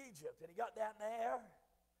into Egypt, and he got down there.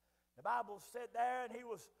 The Bible said there, and he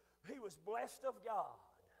was blessed of God.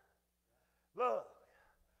 Look,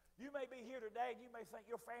 you may be here today, and you may think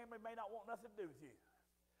your family may not want nothing to do with you.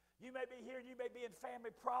 You may be here and you may be in have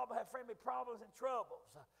family problems and troubles.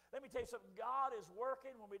 Let me tell you something. God is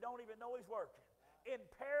working when we don't even know He's working. In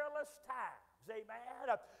perilous times. Amen.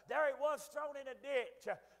 There he was thrown in a ditch.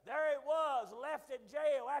 There he was left in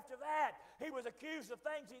jail. After that, he was accused of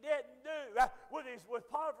things he didn't do with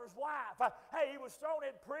Potiphar's wife. Hey, he was thrown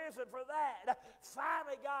in prison for that.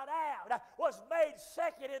 Finally got out. Was made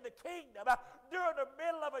second in the kingdom during the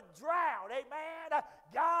middle of a drought. Amen.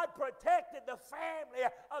 God protected the family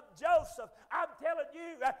of Joseph. I'm telling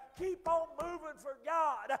you, keep on moving for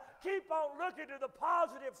God. Keep on looking to the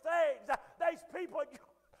positive things. There's people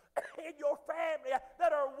in your family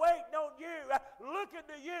that are waiting on you, looking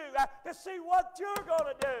to you to see what you're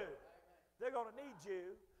going to do. They're going to need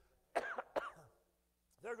you.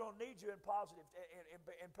 They're going to need you in positive,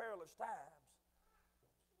 in perilous times.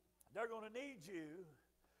 They're going to need you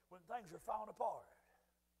when things are falling apart.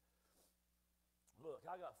 Look,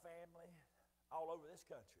 I got family all over this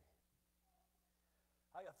country.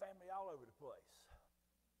 I got family all over the place.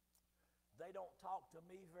 They don't talk to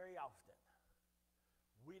me very often.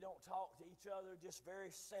 We don't talk to each other, just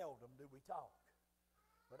very seldom do we talk.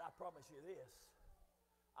 But I promise you this.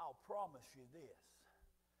 I'll promise you this.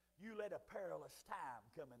 You let a perilous time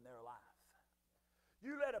come in their life.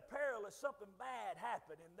 You let a perilous something bad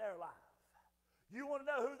happen in their life. You want to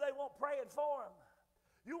know who they want praying for them?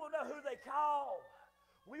 You want to know who they call?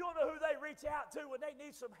 We don't know who they reach out to when they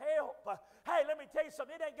need some help. Hey, let me tell you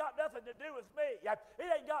something. It ain't got nothing to do with me. It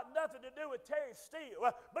ain't got nothing to do with Terry Steele.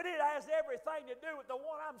 But it has everything to do with the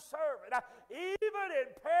one I'm serving. Even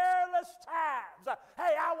in perilous times,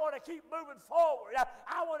 hey, I want to keep moving forward.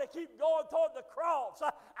 I want to keep going toward the cross.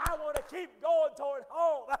 I want to keep going toward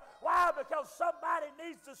home. Why? Because somebody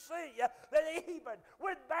needs to see that even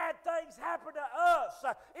when bad things happen to us,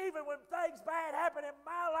 even when things bad happen in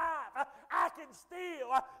my life, I can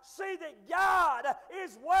still see that God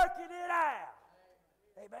is working it out.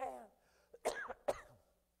 Amen.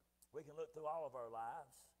 We can look through all of our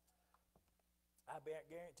lives. I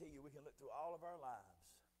guarantee you we can look through all of our lives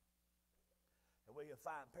and we can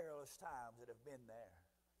find perilous times that have been there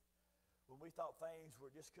when we thought things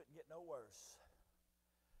just couldn't get no worse.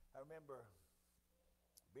 I remember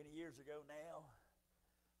many years ago now,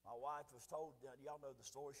 my wife was told, y'all know the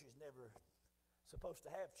story, she's never supposed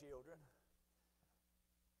to have children.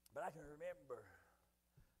 But I can remember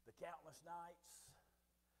the countless nights.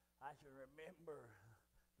 I can remember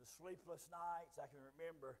the sleepless nights. I can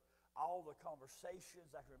remember all the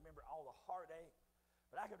conversations. I can remember all the heartache.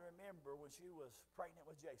 But I can remember when she was pregnant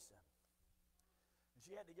with Jason. And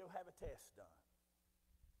she had to go have a test done.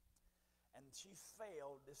 And she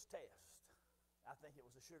failed this test. I think it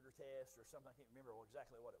was a sugar test or something. I can't remember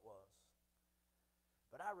exactly what it was.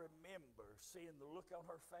 But I remember seeing the look on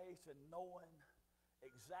her face and knowing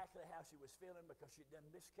exactly how she was feeling because she'd done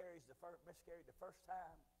miscarried the first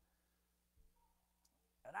time.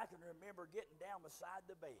 And I can remember getting down beside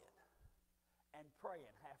the bed and praying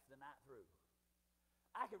half the night through.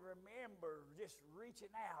 I can remember just reaching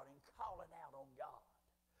out and calling out on God.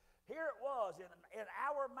 Here it was in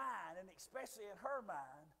our mind, and especially in her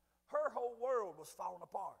mind, her whole world was falling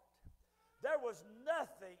apart. There was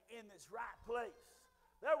nothing in its right place.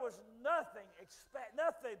 There was nothing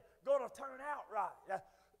going to turn out right.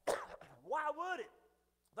 Why would it?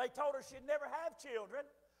 They told her she'd never have children.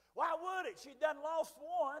 Why would it? She'd done lost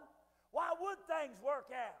one. Why would things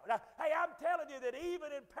work out? Hey, I'm telling you that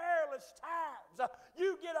even in perilous times,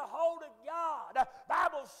 you get a hold of God.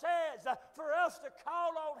 Bible says for us to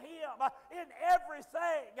call on Him in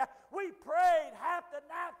everything. We prayed half the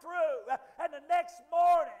night through, and the next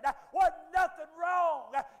morning wasn't nothing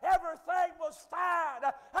wrong. Everything was fine.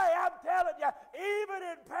 Hey, I'm telling you, even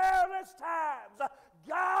in perilous times,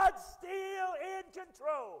 God's still in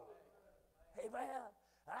control. Amen.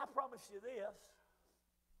 And I promise you this,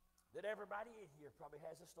 that everybody in here probably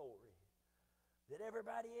has a story. That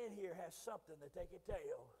everybody in here has something that they could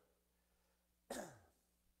tell. I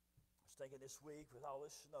was thinking this week with all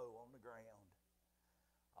this snow on the ground,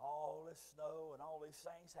 all this snow and all these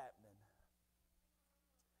things happening.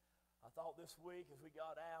 I thought this week as we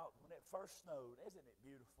got out, when it first snowed, isn't it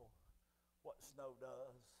beautiful what snow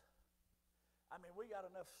does? I mean, we got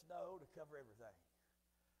enough snow to cover everything.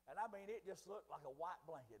 And I mean, it just looked like a white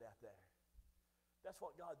blanket out there. That's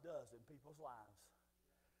what God does in people's lives.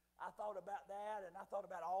 I thought about that, and I thought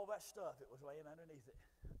about all that stuff that was laying underneath it.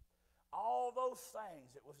 All those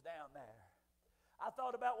things that was down there. I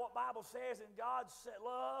thought about what Bible says, and God's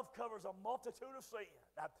love covers a multitude of sin.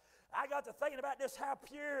 I got to thinking about just how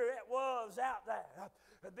pure it was out there.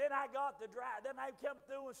 And then I got the drive. Then they come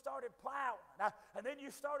through and started plowing. And then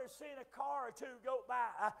you started seeing a car or two go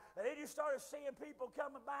by. And then you started seeing people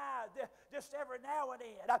coming by just every now and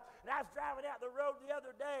then. And I was driving out the road the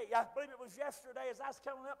other day. I believe it was yesterday as I was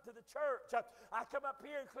coming up to the church. I come up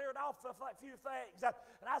here and cleared off a few things.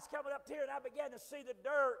 And I was coming up here and I began to see the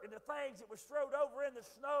dirt and the things that was thrown over in the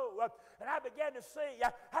snow. And I began to see,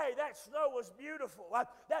 hey, that snow was beautiful.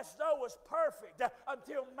 That snow was perfect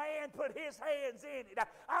until man put his hands in it.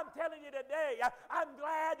 I'm telling you today, I'm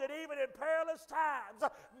glad that even in perilous times,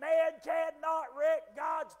 man cannot wreck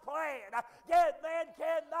God's plan. Man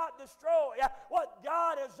cannot destroy what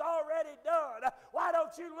God has already done. Why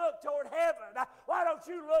don't you look toward heaven? Why don't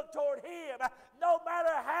you look toward Him? No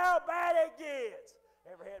matter how bad it gets.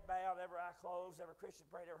 Every head bowed, every eye closed, every Christian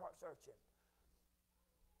praying, every heart searching.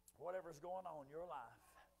 Whatever's going on in your life,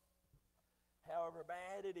 however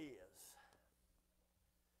bad it is,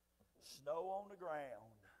 snow on the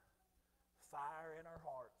ground, fire in our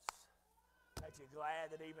hearts. Aren't you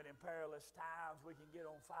glad that even in perilous times we can get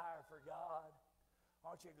on fire for God?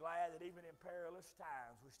 Aren't you glad that even in perilous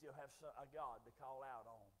times we still have a God to call out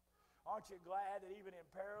on? Aren't you glad that even in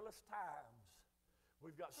perilous times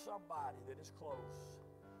we've got somebody that is close?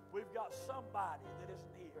 We've got somebody that is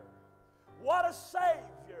near. What a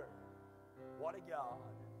Savior! What a God!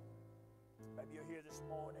 Maybe you're here this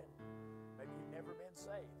morning. Maybe you've never been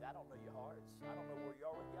saved. I don't know your hearts. I don't know where you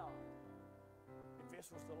are with God. If this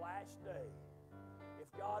was the last day, if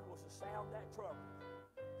God was to sound that trumpet,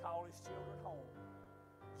 call His children home,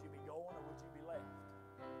 would you be going or would you be left?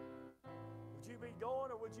 Would you be going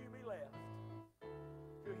or would you be left?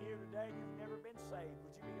 If you're here today and you've never been saved,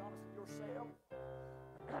 would you be honest with yourself?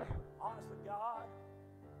 Honest with God?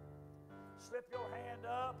 Slip your hand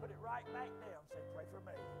up, put it right back down. Say, pray for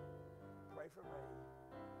me. Pray for me.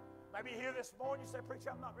 Maybe you're here this morning, you say, preacher,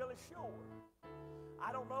 I'm not really sure. I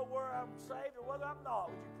don't know where I'm saved or whether I'm not.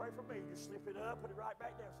 Would you pray for me? Just slip it up, put it right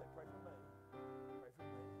back down. Say, pray for me. Pray for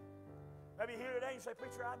me. Maybe you're here today and you say,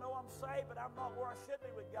 preacher, I know I'm saved, but I'm not where I should be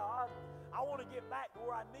with God. I want to get back to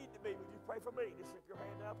where I need to be. Would you pray for me? Just slip your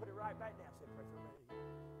hand up, put it right back down. Say, pray for me.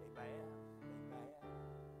 Amen. Amen.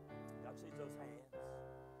 God sees those hands.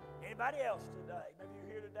 Anybody else today? Maybe you're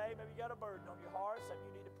here today. Maybe you got a burden on your heart, something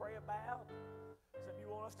you need to pray about, something you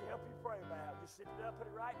want us to help you pray about. Just sit it up, put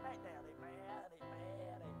it right back down. Amen,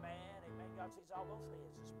 amen, amen, amen. God sees all those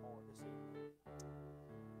hands this morning, this evening.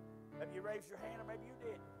 Maybe you raised your hand or maybe you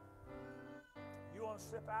didn't. You want to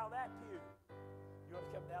slip out of that pew. You want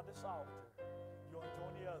to come down this altar. You want to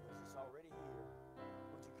join the others that's already here.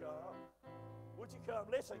 Would you come? Would you come?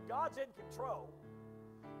 Listen, God's in control.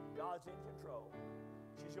 God's in control.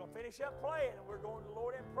 She's going to finish up playing, and we're going to the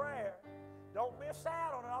Lord in prayer. Don't miss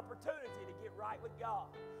out on an opportunity to get right with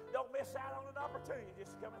God. Don't miss out on an opportunity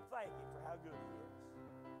just to come and thank Him for how good He is.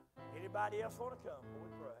 Anybody else want to come before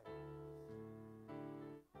we pray?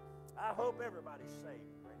 I hope everybody's saved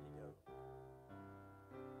and ready to go.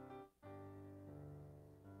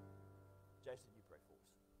 Jason, you pray for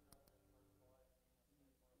us.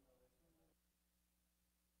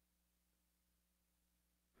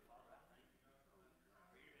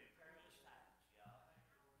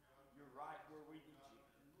 You're right where we need you.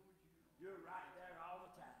 You're right there all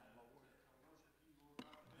the time, Lord.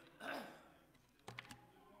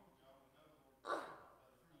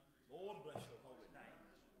 Lord bless your holy name.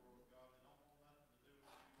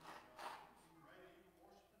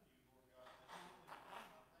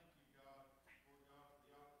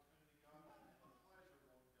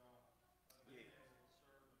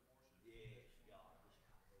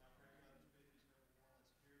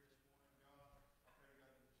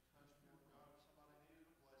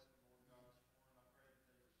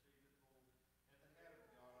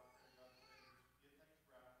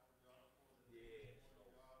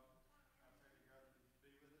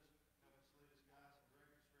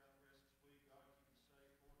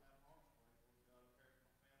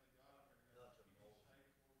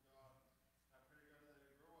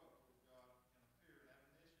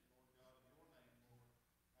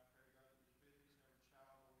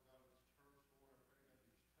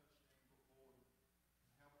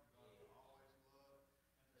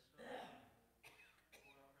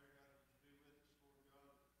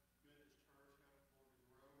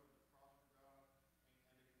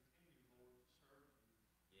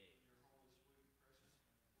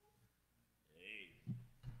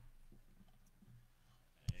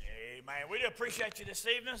 Amen. We do appreciate you this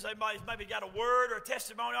evening. Somebody's maybe got a word or a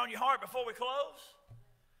testimony on your heart before we close.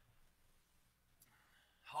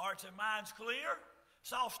 Hearts and minds clear.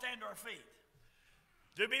 Let's all stand to our feet.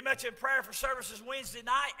 Do be much in prayer for services Wednesday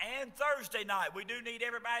night and Thursday night. We do need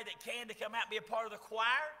everybody that can to come out and be a part of the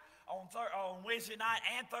choir on Wednesday night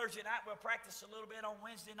and Thursday night. We'll practice a little bit on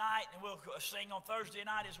Wednesday night, and we'll sing on Thursday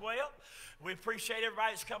night as well. We appreciate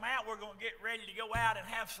everybody that's come out. We're going to get ready to go out and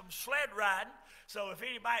have some sled riding. So if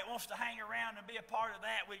anybody wants to hang around and be a part of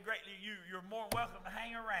that, you're more welcome to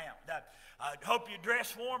hang around. I hope you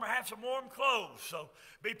dress warm or have some warm clothes. So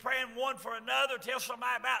be praying one for another. Tell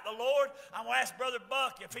somebody about the Lord. I'm going to ask Brother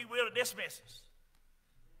Buck if he will to dismiss us.